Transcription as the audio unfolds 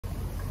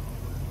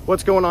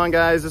What's going on,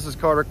 guys? This is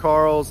Carter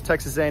Karels,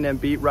 Texas A&M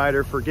beat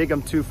writer for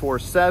GigEm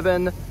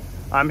 247.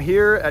 I'm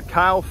here at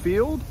Kyle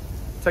Field.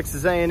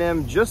 Texas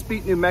A&M just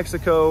beat New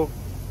Mexico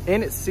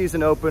in its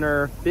season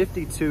opener,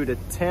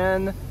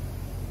 52-10. I'm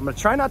gonna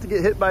try not to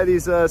get hit by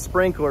these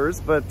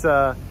sprinklers, but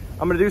I'm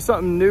gonna do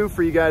something new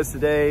for you guys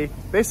today.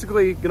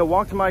 Basically, gonna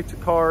walk to my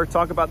car,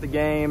 talk about the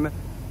game,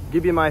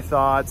 give you my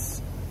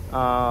thoughts.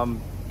 Kind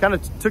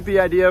of took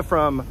the idea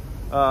from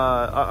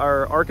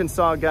our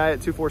Arkansas guy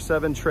at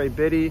 247, Trey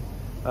Biddy.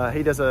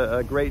 He does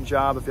a great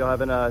job if you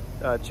haven't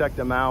checked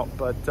him out,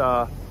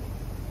 but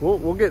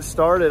we'll get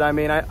started. I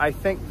mean, I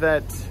think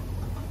that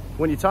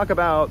when you talk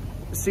about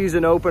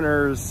season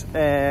openers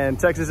and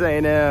Texas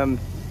A&M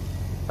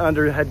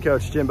under head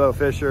coach Jimbo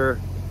Fisher,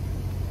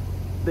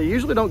 they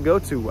usually don't go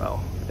too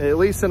well. At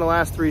least in the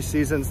last 3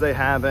 seasons, they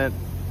haven't.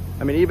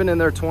 I mean, even in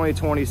their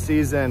 2020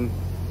 season,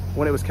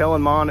 when it was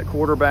Kellen Mond at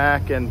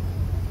quarterback and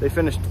they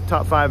finished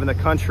top 5 in the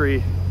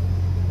country,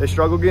 they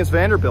struggled against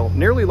Vanderbilt,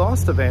 nearly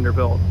lost to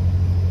Vanderbilt.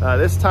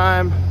 This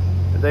time,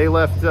 they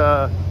left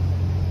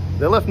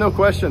no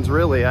questions,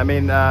 really. I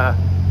mean,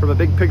 from a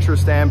big picture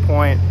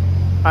standpoint,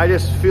 I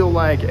just feel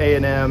like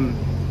A&M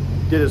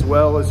did as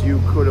well as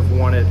you could have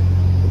wanted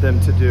them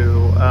to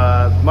do.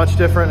 Much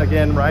different,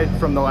 again, right,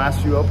 from the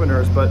last few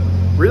openers, but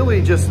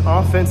really just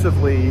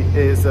offensively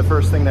is the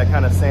first thing that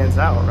kind of stands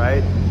out,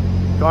 right?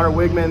 Connor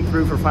Wigman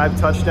threw for 5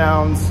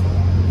 touchdowns.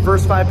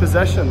 First 5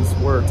 possessions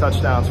were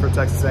touchdowns for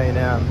Texas A&M.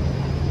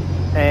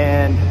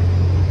 And,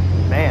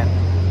 man,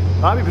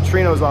 Bobby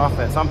Petrino's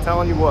offense, I'm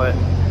telling you what,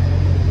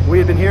 we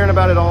had been hearing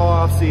about it all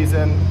off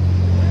season.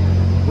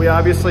 We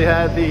obviously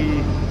had the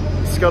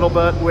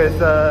scuttlebutt with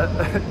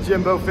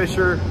Jimbo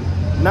Fisher,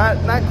 not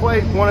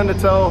quite wanting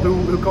to tell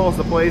who calls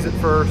the plays at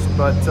first,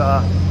 but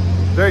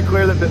very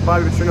clear that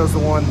Bobby Petrino's the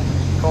one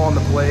calling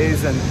the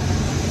plays, and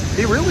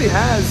he really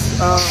has.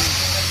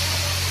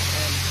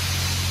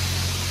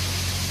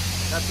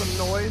 That's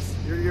some noise.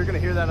 You're gonna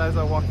hear that as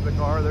I walk to the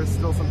car. There's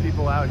still some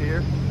people out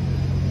here,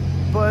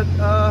 but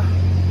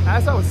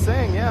as I was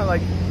saying, yeah,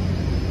 like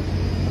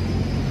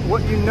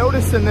what you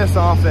notice in this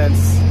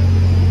offense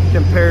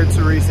compared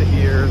to recent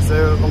years,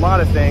 there are a lot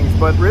of things,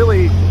 but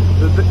really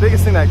the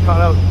biggest thing that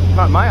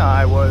caught my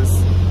eye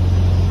was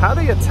how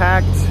they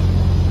attacked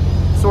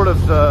sort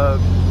of the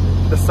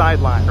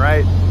sideline,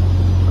 right?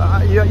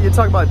 You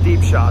talk about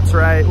deep shots,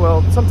 right?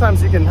 Well,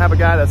 sometimes you can have a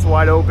guy that's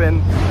wide open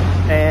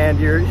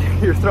and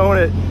you're throwing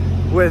it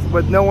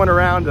with no one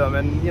around him,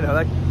 and you know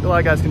that a lot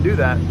of guys can do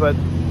that. But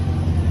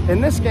in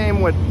this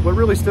game, what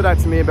really stood out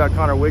to me about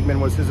Connor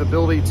Wigman was his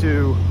ability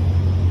to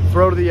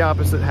throw to the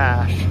opposite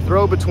hash,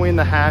 throw between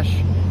the hash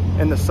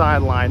and the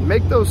sideline,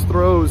 make those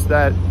throws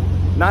that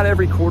not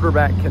every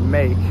quarterback can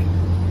make.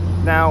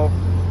 Now,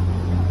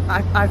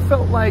 I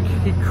felt like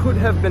he could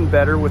have been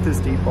better with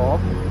his deep ball.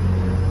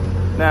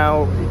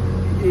 Now,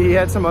 he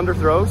had some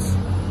underthrows.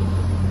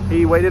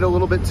 He waited a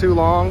little bit too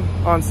long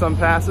on some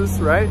passes,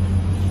 right?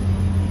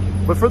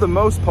 But for the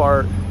most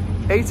part,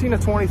 18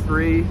 of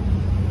 23,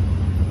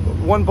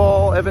 one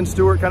ball, Evan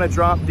Stewart kind of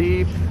dropped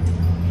deep.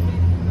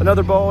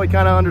 Another ball he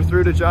kind of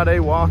underthrew to Jade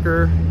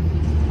Walker.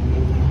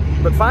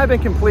 But 5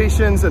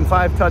 incompletions and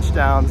 5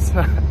 touchdowns.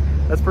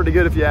 That's pretty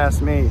good if you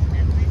ask me.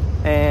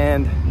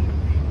 And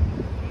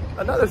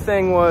another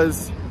thing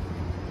was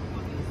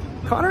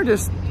Connor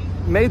just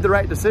made the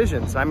right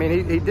decisions. I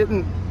mean,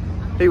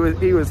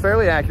 he was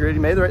fairly accurate.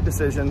 He made the right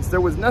decisions. There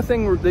was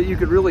nothing that you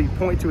could really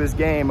point to his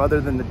game other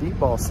than the deep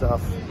ball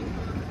stuff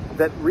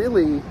that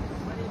really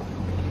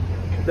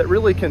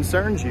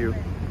concerns you.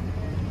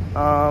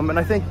 And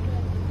I think,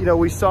 you know,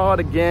 we saw it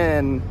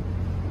again,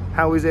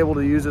 how he's able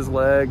to use his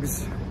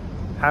legs,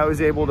 how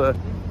he's able to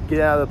get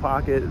out of the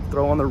pocket,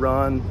 throw on the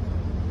run.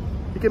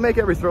 He can make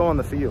every throw on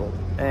the field.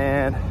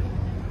 And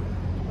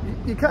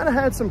you kind of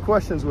had some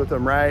questions with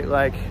him, right?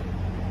 Like,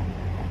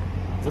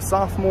 he's a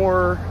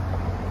sophomore.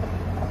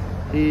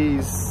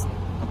 He's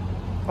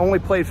only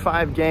played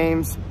 5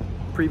 games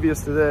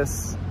previous to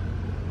this.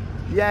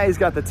 Yeah, he's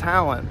got the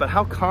talent, but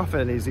how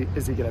confident is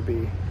he gonna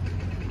be?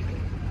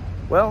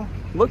 Well,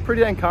 looked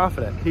pretty dang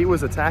confident. He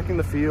was attacking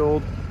the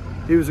field.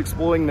 He was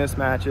exploiting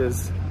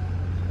mismatches.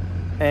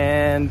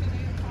 And,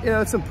 you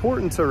know, it's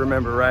important to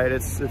remember, right?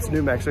 It's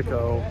New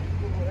Mexico.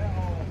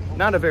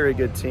 Not a very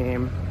good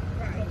team.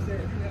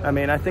 I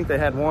mean, I think they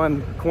had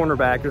one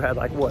cornerback who had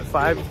like, what,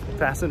 5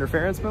 pass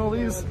interference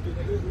penalties?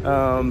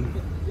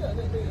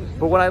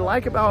 But what I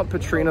like about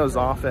Petrino's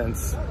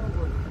offense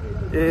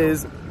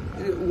is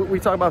we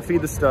talk about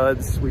feed the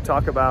studs. We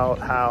talk about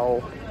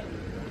how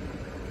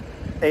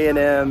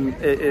A&M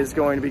is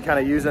going to be kind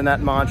of using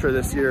that mantra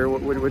this year,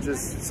 which is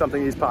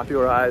something he's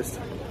popularized.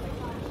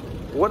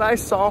 What I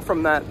saw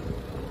from that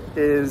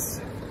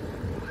is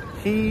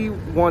he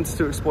wants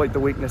to exploit the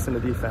weakness in the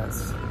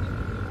defense,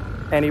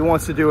 and he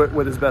wants to do it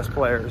with his best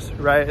players,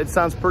 right? It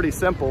sounds pretty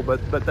simple,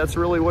 but that's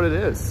really what it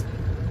is.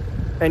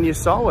 And you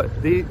saw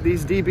it.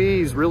 These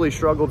DBs really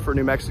struggled for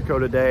New Mexico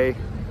today.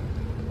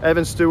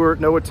 Evan Stewart,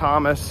 Noah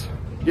Thomas,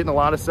 getting a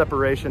lot of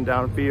separation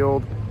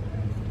downfield,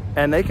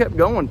 and they kept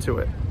going to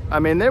it. I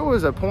mean, there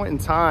was a point in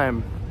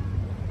time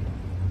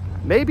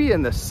maybe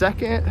in the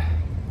second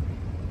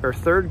or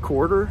third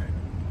quarter,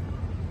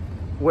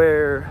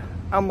 where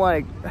I'm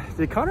like,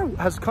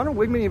 has Connor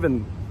Wigman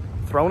even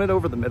thrown it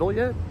over the middle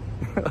yet?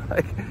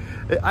 Like,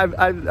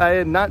 I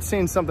had not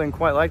seen something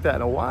quite like that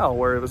in a while,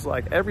 where it was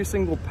like every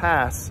single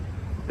pass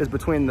is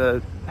between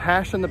the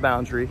hash and the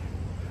boundary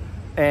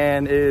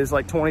and is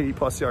like 20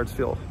 plus yards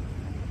down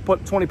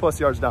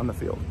the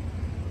field.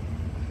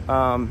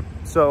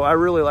 So I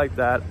really like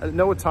that.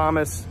 Noah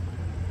Thomas,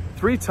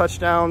 3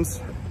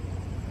 touchdowns,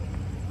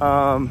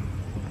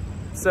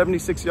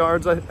 76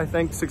 yards, I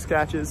think, 6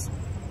 catches.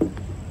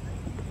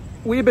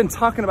 We've been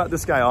talking about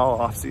this guy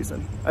all off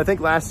season. I think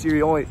last year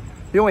he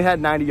only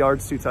had 90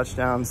 yards, 2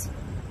 touchdowns.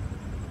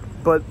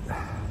 But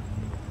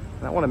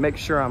I want to make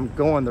sure I'm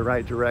going the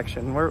right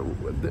direction.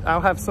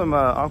 I'll have some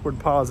awkward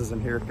pauses in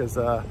here because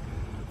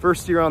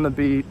first year on the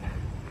beat,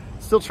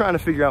 still trying to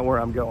figure out where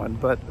I'm going.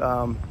 But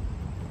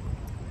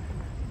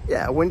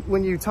yeah,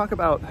 when you talk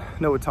about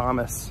Noah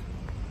Thomas,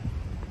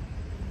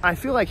 I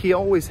feel like he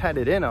always had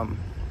it in him.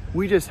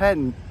 We just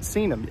hadn't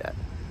seen him yet.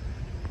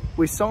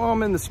 We saw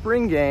him in the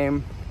spring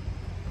game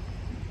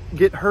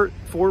get hurt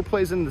 4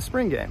 plays in the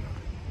spring game.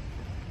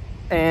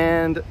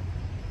 And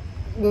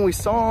when we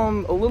saw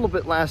him a little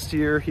bit last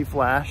year, he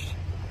flashed,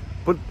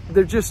 but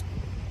there just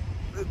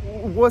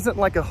wasn't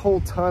like a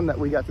whole ton that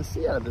we got to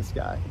see out of this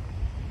guy.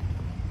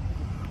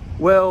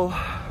 Well,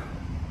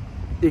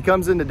 he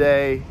comes in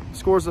today,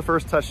 scores the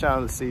first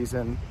touchdown of the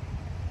season,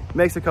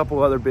 makes a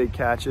couple other big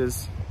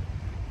catches,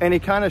 and he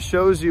kind of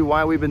shows you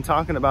why we've been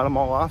talking about him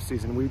all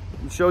offseason. We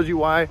showed you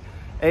why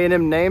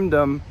A&M named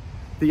him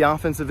the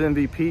offensive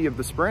MVP of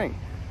the spring.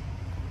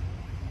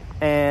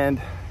 And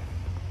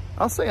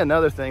I'll say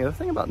another thing. The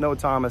thing about Noah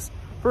Thomas,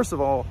 first of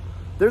all,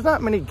 there's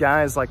not many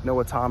guys like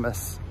Noah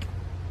Thomas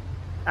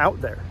out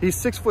there. He's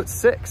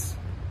 6'6",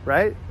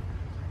 right?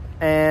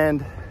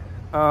 And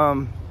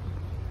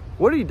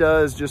what he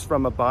does just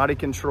from a body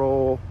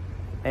control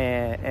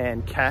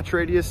and catch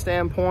radius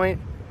standpoint,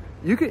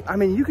 you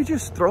could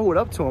just throw it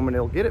up to him and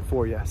he'll get it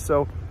for you.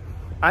 So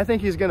I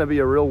think he's going to be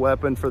a real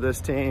weapon for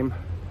this team.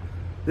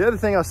 The other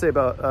thing I'll say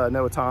about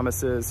Noah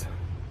Thomas is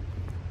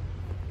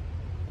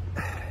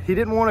he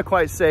didn't want to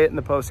quite say it in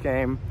the post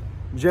game.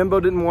 Jimbo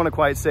didn't want to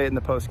quite say it in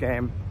the post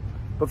game.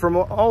 But from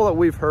all that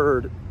we've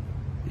heard,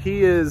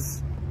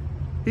 he's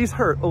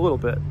hurt a little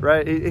bit,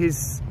 right?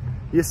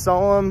 You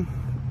saw him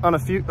on a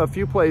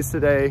few plays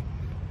today.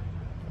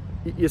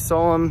 You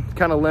saw him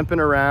kind of limping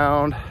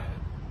around.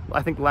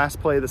 I think last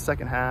play of the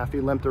second half,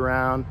 he limped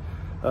around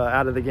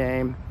out of the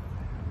game.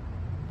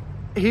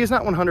 He's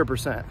not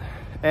 100%,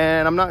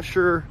 and I'm not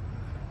sure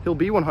he'll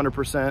be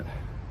 100%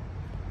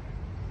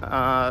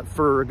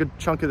 for a good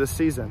chunk of this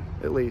season,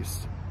 at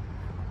least.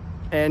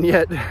 And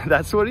yet,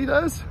 that's what he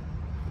does?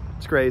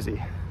 It's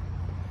crazy.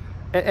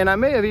 And I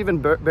may have even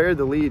buried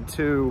the lead,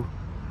 too,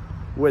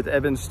 with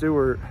Evan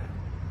Stewart.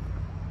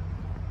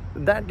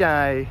 That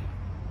guy,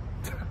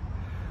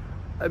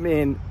 I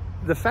mean,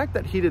 the fact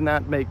that he did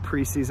not make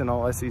preseason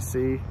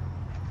All-SEC,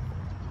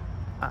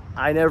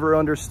 I never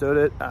understood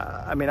it.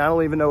 I mean, I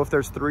don't even know if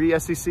there's 3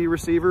 SEC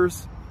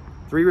receivers,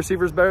 3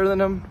 receivers better than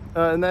him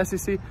in the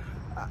SEC.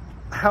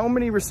 How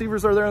many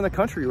receivers are there in the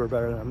country who are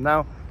better than him?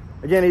 Now,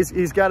 again,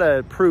 he's got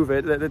to prove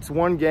it. It's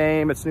one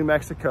game, it's New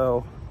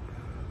Mexico.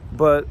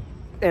 But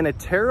in a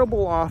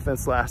terrible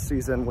offense last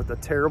season with a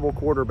terrible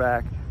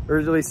quarterback, or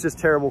at least just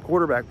terrible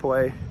quarterback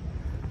play,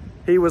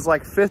 he was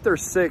like 5th or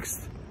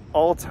 6th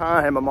all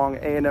time among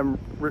A&M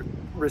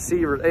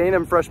receivers,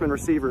 A&M freshman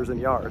receivers in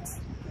yards.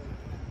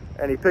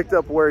 And he picked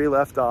up where he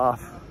left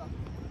off.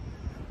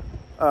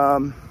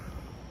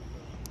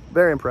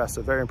 Very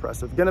impressive, very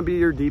impressive. Gonna be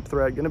your deep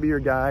threat, gonna be your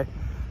guy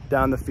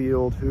down the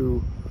field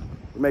who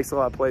makes a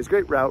lot of plays.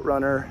 Great route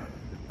runner.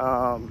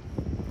 I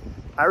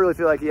really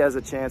feel like he has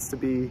a chance to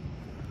be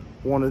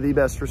one of the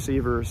best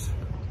receivers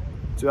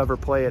to ever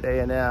play at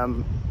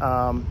A&M.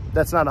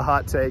 That's not a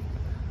hot take.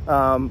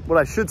 What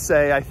I should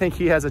say, I think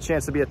he has a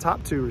chance to be a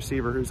top 2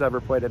 receiver who's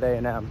ever played at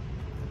A&M.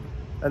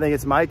 I think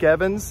it's Mike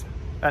Evans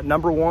at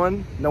number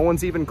 1. No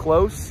one's even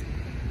close.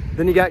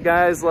 Then you got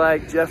guys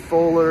like Jeff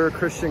Fuller,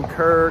 Christian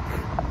Kirk,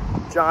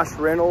 Josh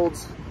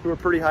Reynolds, who are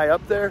pretty high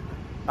up there.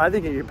 I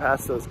think he can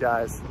pass those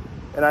guys.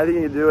 And I think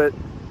he can do it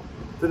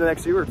for the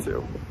next year or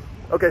 2.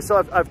 Okay,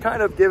 so I've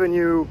kind of given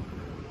you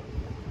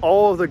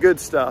all of the good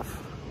stuff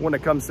when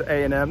it comes to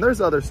A&M.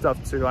 There's other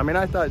stuff too. I mean,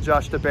 I thought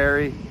Josh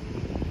DeBerry,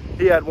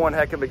 he had one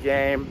heck of a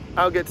game.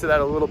 I'll get to that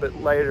a little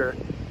bit later.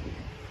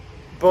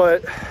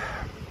 But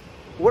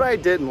what I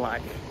didn't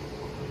like.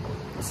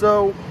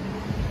 So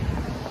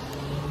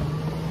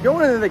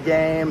going into the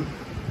game,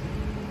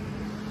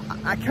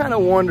 I kind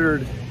of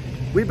wondered,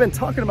 we've been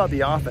talking about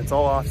the offense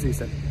all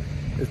offseason.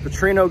 Is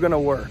Petrino going to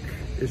work?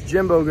 Is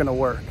Jimbo going to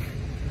work?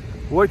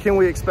 What can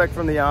we expect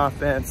from the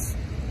offense?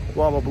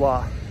 Blah, blah,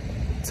 blah.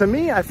 To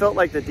me, I felt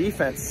like the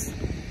defense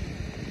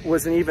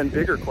was an even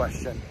bigger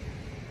question.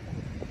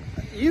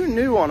 You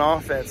knew on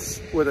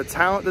offense with the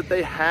talent that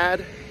they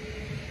had,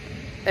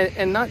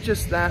 and not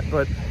just that,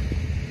 but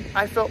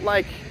I felt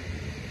like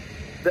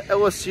the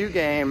LSU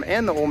game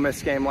and the Ole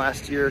Miss game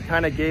last year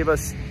kind of gave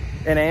us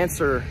an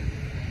answer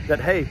that,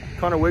 hey,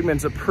 Connor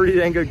Wigman's a pretty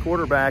dang good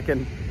quarterback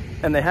and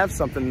they have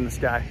something in this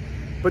guy.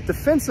 But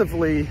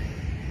defensively,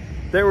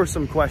 there were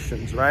some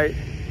questions, right?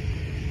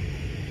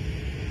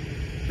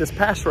 This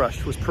pass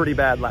rush was pretty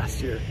bad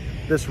last year.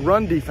 This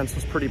run defense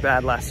was pretty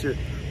bad last year.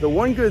 The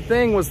one good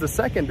thing was the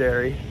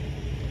secondary,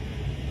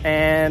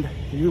 and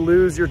you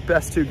lose your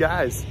best two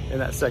guys in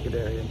that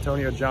secondary,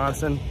 Antonio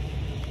Johnson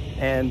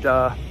and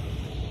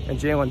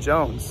Jalen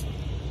Jones.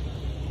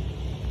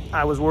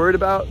 I was worried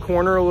about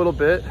corner a little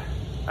bit.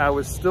 I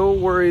was still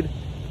worried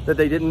that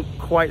they didn't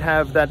quite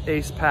have that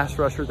ace pass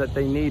rusher that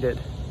they needed.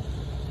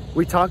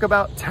 We talk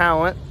about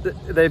talent.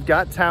 They've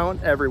got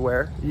talent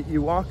everywhere.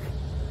 You walk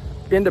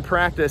into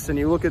practice and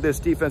you look at this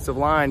defensive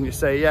line and you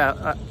say,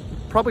 yeah,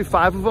 probably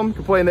 5 of them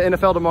could play in the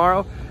NFL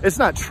tomorrow. It's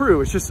not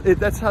true. It's just,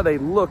 that's how they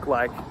look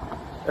like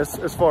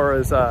as far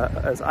as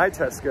eye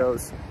test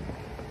goes.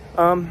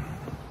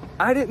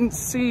 I didn't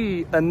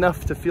see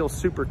enough to feel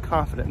super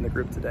confident in the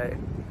group today.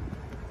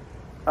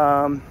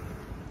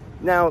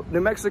 Now, New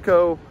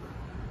Mexico,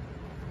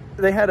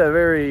 they had a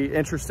very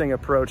interesting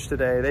approach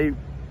today.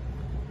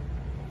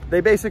 They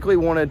basically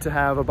wanted to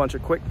have a bunch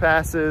of quick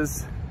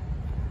passes.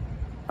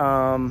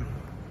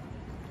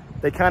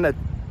 They kind of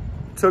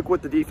took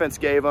what the defense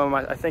gave them.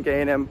 I think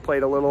A&M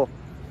played a little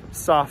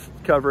soft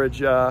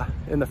coverage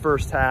in the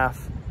first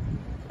half.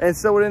 And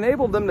so it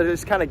enabled them to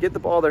just kind of get the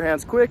ball in their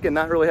hands quick and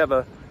not really have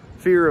a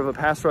fear of a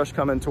pass rush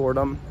coming toward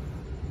them.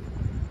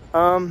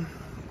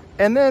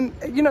 And then,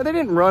 you know, they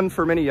didn't run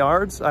for many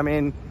yards. I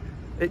mean,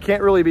 it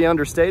can't really be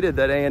understated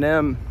that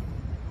A&M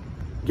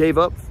gave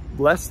up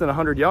less than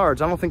 100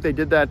 yards. I don't think they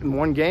did that in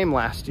one game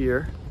last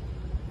year.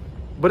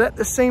 But at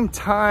the same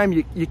time,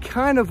 you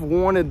kind of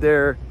wanted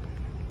there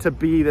to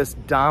be this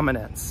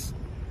dominance.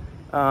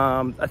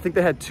 I think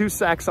they had 2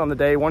 sacks on the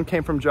day. One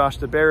came from Josh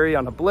DeBerry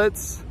on a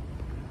blitz.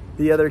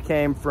 The other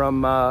came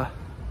from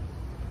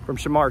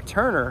Shamar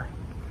Turner.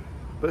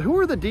 But who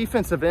are the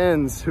defensive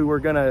ends who are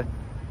gonna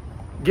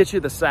get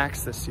you the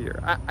sacks this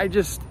year? I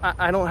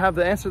don't have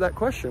the answer to that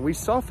question. We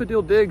saw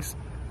Fadil Diggs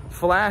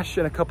flash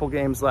in a couple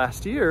games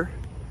last year,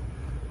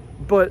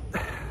 but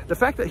the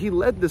fact that he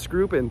led this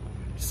group in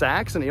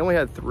sacks and he only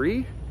had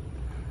 3,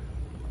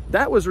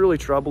 that was really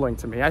troubling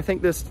to me. I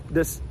think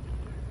this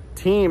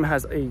team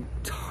has a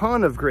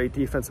ton of great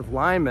defensive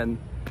linemen,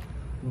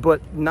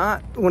 but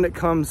not when it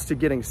comes to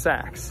getting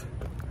sacks.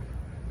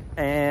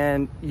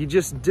 And you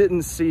just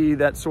didn't see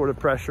that sort of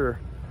pressure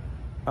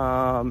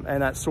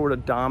and that sort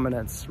of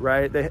dominance,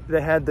 right?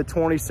 They had the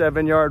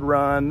 27-yard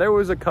run. There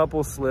was a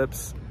couple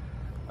slips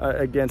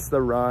against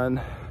the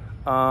run,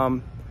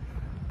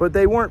 but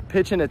they weren't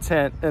pitching a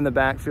tent in the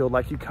backfield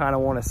like you kind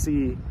of want to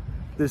see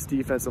this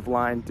defensive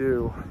line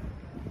do.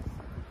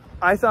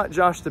 I thought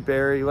Josh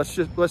DeBerry,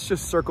 let's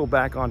just circle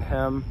back on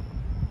him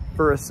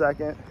for a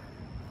second.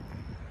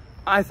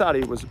 I thought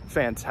he was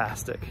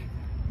fantastic.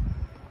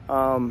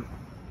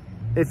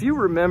 If you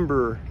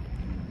remember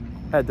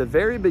at the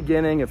very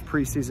beginning of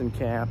preseason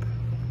camp,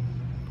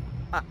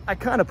 I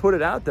kind of put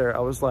it out there. I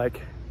was like,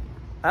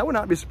 I would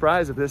not be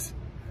surprised if this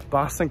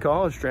Boston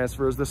College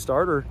transfer is the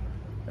starter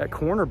at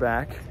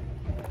cornerback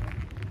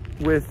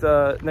with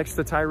next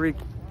to Tyreek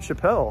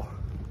Chappelle.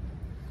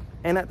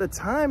 And at the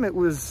time it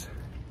was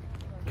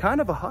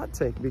kind of a hot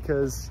take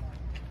because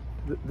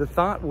the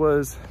thought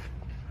was,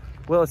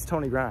 well, it's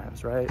Tony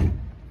Grimes, right?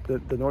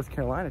 The North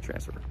Carolina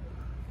transfer.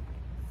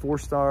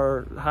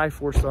 High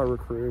four-star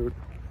recruit,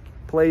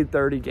 played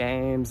 30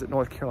 games at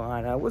North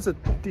Carolina, was a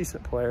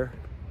decent player.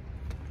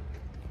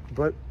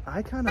 But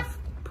I kind of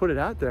put it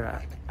out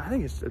there. I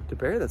think it's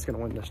DeBerry that's going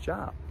to win this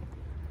job.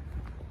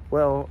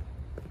 Well,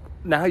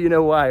 now you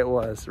know why it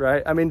was,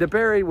 right? I mean,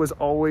 DeBerry was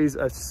always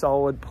a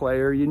solid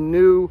player. You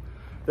knew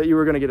that you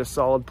were going to get a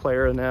solid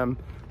player in them.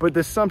 But the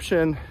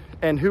assumption,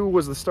 and who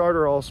was the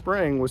starter all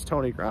spring, was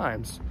Tony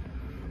Grimes.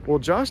 Well,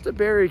 Josh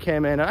DeBerry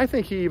came in, and I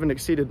think he even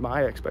exceeded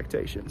my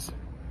expectations.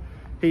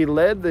 He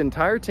led the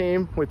entire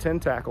team with 10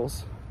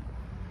 tackles.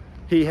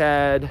 He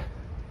had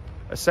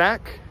a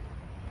sack.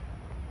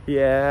 He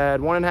had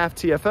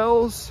 1.5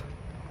 TFLs.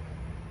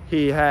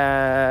 He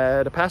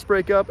had a pass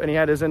breakup, and he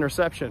had his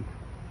interception.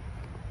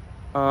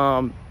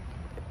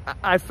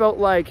 I felt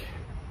like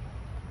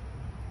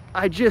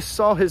I just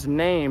saw his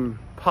name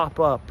pop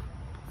up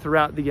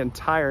throughout the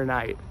entire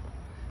night.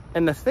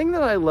 And the thing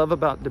that I love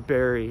about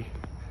DeBerry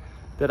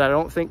that I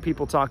don't think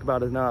people talk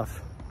about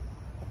enough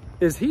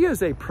is he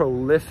is a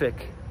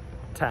prolific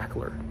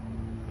tackler.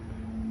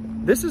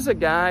 This is a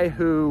guy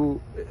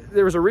who,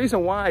 there was a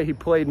reason why he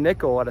played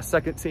nickel at a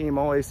second-team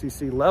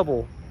All-ACC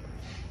level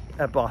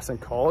at Boston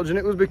College, and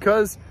it was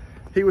because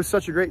he was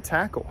such a great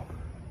tackle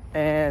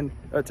and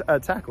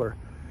a tackler.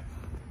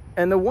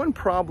 And the one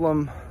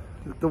problem,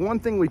 the one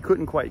thing we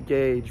couldn't quite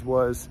gauge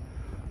was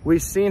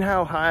we've seen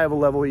how high of a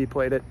level he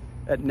played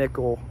at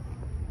nickel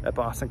at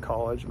Boston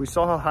College. We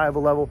saw how high of a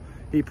level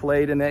he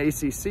played in the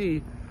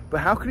ACC, but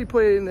how could he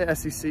play in the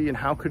SEC and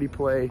how could he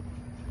play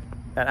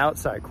at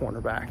outside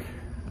cornerback?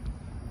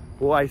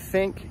 Well, I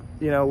think,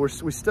 you know,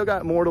 we still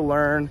got more to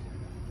learn.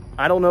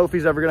 I don't know if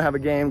he's ever gonna have a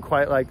game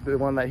quite like the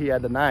one that he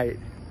had tonight,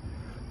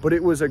 but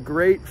it was a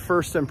great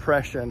first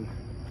impression,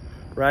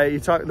 right? You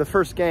talk the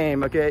first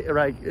game, okay,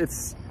 right?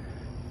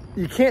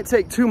 You can't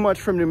take too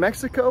much from New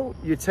Mexico.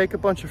 You take a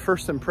bunch of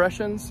first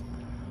impressions,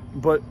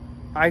 but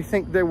I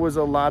think there was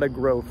a lot of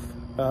growth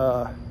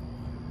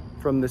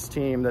from this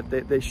team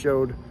that they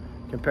showed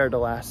compared to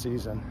last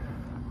season.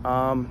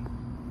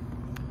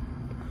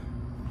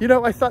 You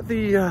know, I thought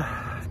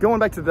going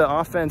back to the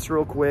offense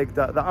real quick,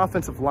 the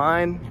offensive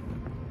line,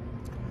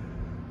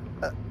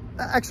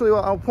 actually,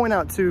 well, I'll point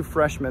out two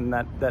freshmen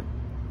that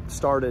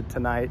started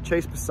tonight,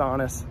 Chase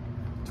Pasanis,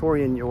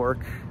 Torian York.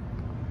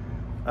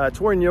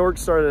 Torian York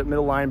started at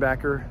middle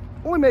linebacker,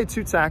 only made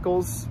 2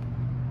 tackles,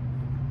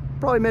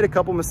 probably made a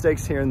couple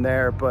mistakes here and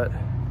there, but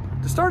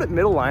to start at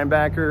middle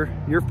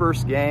linebacker, your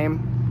first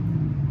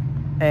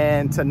game,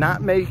 and to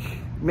not make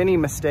many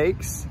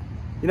mistakes,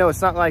 you know,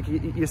 it's not like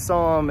you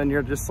saw him and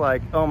you're just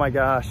like, oh my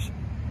gosh,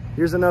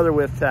 here's another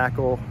whiff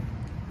tackle,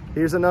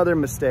 here's another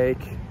mistake.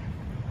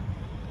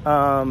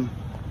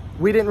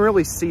 We didn't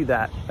really see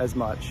that as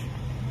much.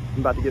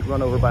 I'm about to get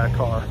run over by a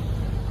car.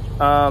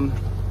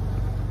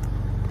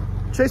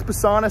 Chase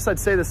Pasanis, I'd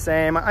say the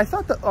same. I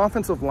thought the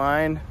offensive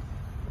line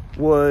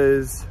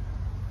was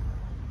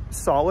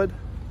solid.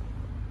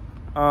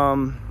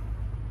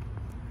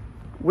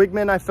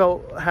 Wigman, I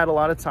felt, had a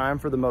lot of time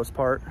for the most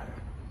part.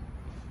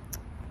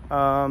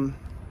 But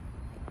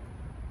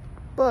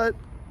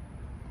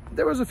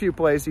there was a few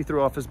plays he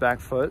threw off his back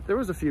foot. There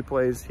was a few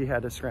plays he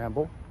had to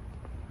scramble.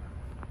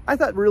 I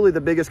thought really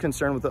the biggest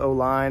concern with the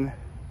O-line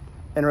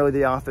and really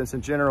the offense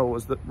in general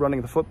was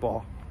running the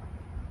football.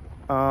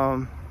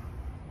 You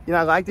know,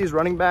 I like these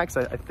running backs.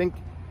 I think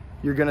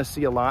you're going to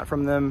see a lot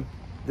from them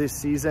this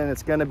season.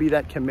 It's going to be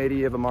that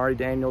committee of Amari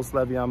Daniels,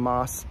 Le'Veon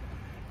Moss,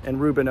 and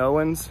Ruben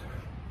Owens.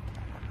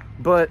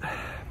 But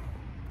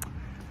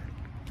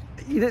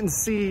you didn't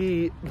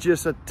see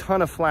just a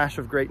ton of flash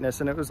of greatness,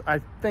 and it was, I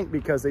think,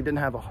 because they didn't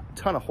have a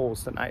ton of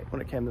holes tonight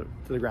when it came to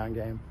the ground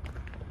game.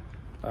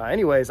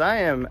 Anyways, I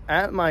am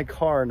at my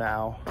car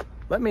now.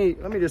 Let me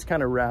just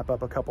kind of wrap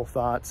up a couple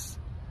thoughts.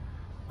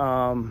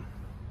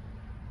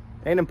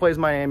 A&M plays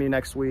Miami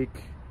next week.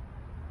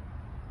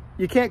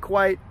 You can't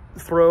quite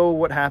throw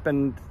what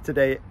happened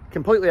today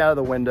completely out of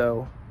the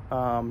window.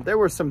 There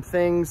were some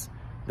things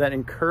that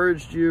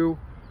encouraged you.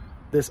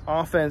 This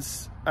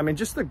offense, I mean,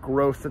 just the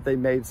growth that they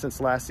made since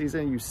last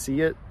season, you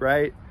see it,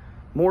 right?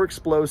 More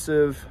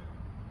explosive.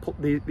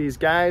 These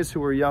guys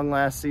who were young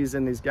last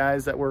season, these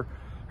guys that were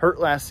hurt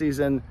last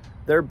season,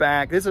 they're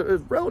back. This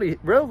is a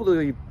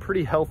relatively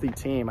pretty healthy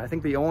team. I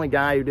think the only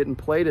guy who didn't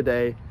play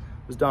today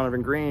was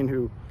Donovan Green,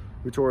 who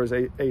tore his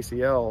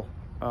ACL.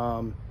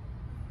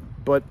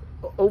 But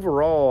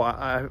overall,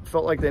 I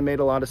felt like they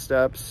made a lot of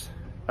steps.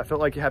 I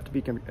felt like you have to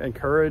be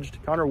encouraged.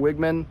 Connor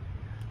Wigman,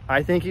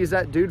 I think he's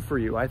that dude for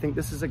you. I think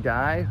this is a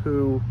guy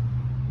who,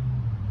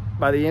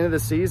 by the end of the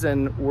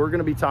season, we're going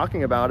to be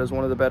talking about as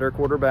one of the better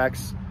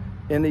quarterbacks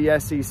in the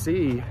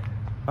SEC.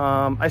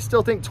 I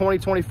still think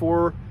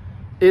 2024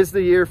 is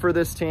the year for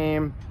this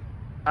team.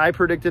 I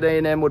predicted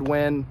A&M would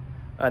win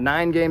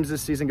 9 games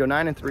this season, go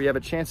 9-3, have a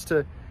chance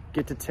to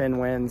get to 10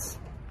 wins.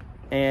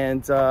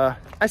 And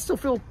I still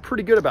feel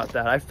pretty good about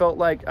that. I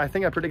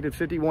think I predicted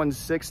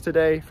 51-6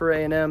 today for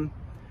A&M,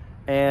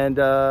 and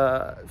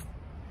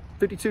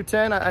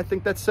 52-10, I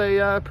think that's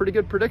a pretty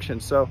good prediction.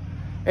 So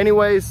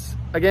anyways,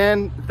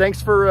 again,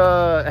 thanks for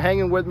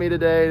hanging with me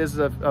today. This is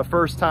a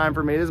first time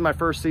for me. This is my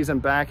first season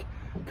back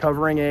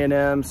covering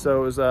A&M,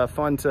 so it was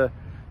fun to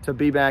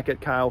be back at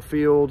Kyle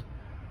Field.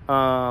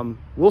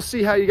 We'll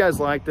see how you guys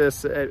like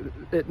this.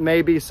 It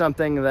may be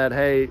something that,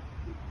 hey,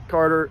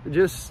 Carter,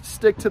 just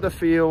stick to the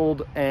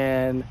field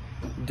and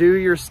do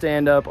your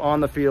stand-up on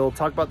the field.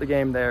 Talk about the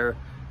game there.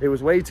 It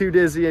was way too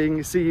dizzying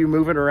to see you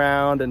moving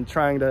around and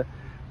trying to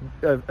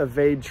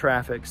evade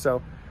traffic.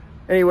 So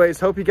anyways,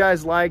 hope you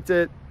guys liked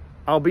it.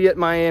 I'll be at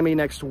Miami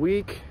next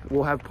week.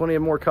 We'll have plenty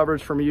of more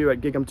coverage from you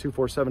at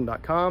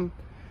GigEm247.com.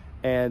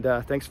 And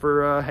thanks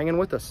for hanging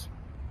with us.